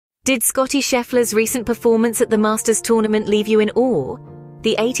Did Scottie Scheffler's recent performance at the Masters tournament leave you in awe?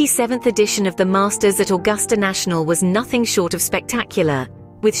 The 87th edition of the Masters at Augusta National was nothing short of spectacular,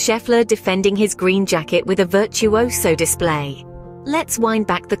 with Scheffler defending his green jacket with a virtuoso display. Let's wind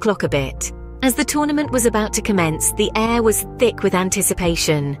back the clock a bit. As the tournament was about to commence, the air was thick with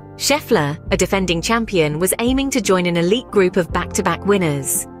anticipation. Scheffler, a defending champion, was aiming to join an elite group of back-to-back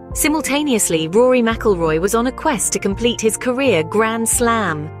winners. Simultaneously, Rory McIlroy was on a quest to complete his career Grand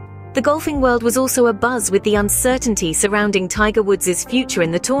Slam. The golfing world was also abuzz with the uncertainty surrounding Tiger Woods' future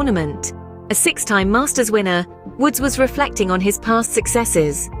in the tournament. A six-time Masters winner, Woods was reflecting on his past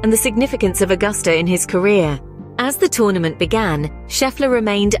successes and the significance of Augusta in his career. As the tournament began, Scheffler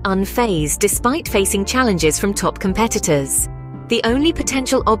remained unfazed despite facing challenges from top competitors. The only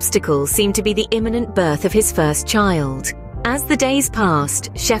potential obstacle seemed to be the imminent birth of his first child. As the days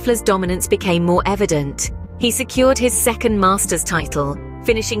passed, Scheffler's dominance became more evident. He secured his second Masters title,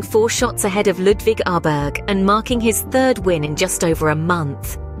 finishing 4 shots ahead of Ludwig Åberg and marking his third win in just over a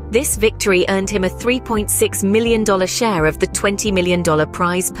month. This victory earned him a $3.6 million share of the $20 million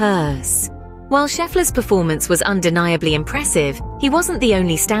prize purse. While Scheffler's performance was undeniably impressive, he wasn't the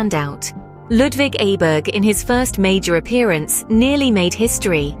only standout. Ludwig Åberg, in his first major appearance, nearly made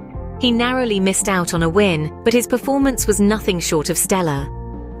history. He narrowly missed out on a win, but his performance was nothing short of stellar.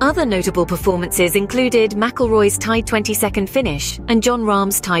 Other notable performances included McIlroy's tied 22nd finish and Jon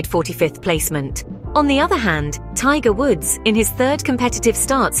Rahm's tied 45th placement. On the other hand, Tiger Woods, in his third competitive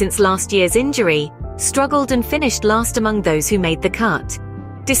start since last year's injury, struggled and finished last among those who made the cut.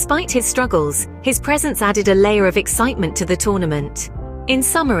 Despite his struggles, his presence added a layer of excitement to the tournament. In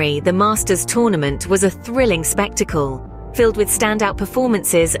summary, the Masters tournament was a thrilling spectacle, filled with standout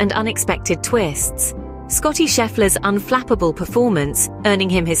performances and unexpected twists. Scottie Scheffler's Unflappable performance, earning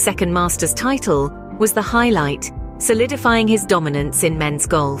him his second Masters title, was the highlight, solidifying his dominance in men's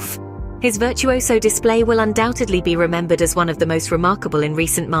golf. His virtuoso display will undoubtedly be remembered as one of the most remarkable in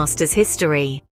recent Masters history.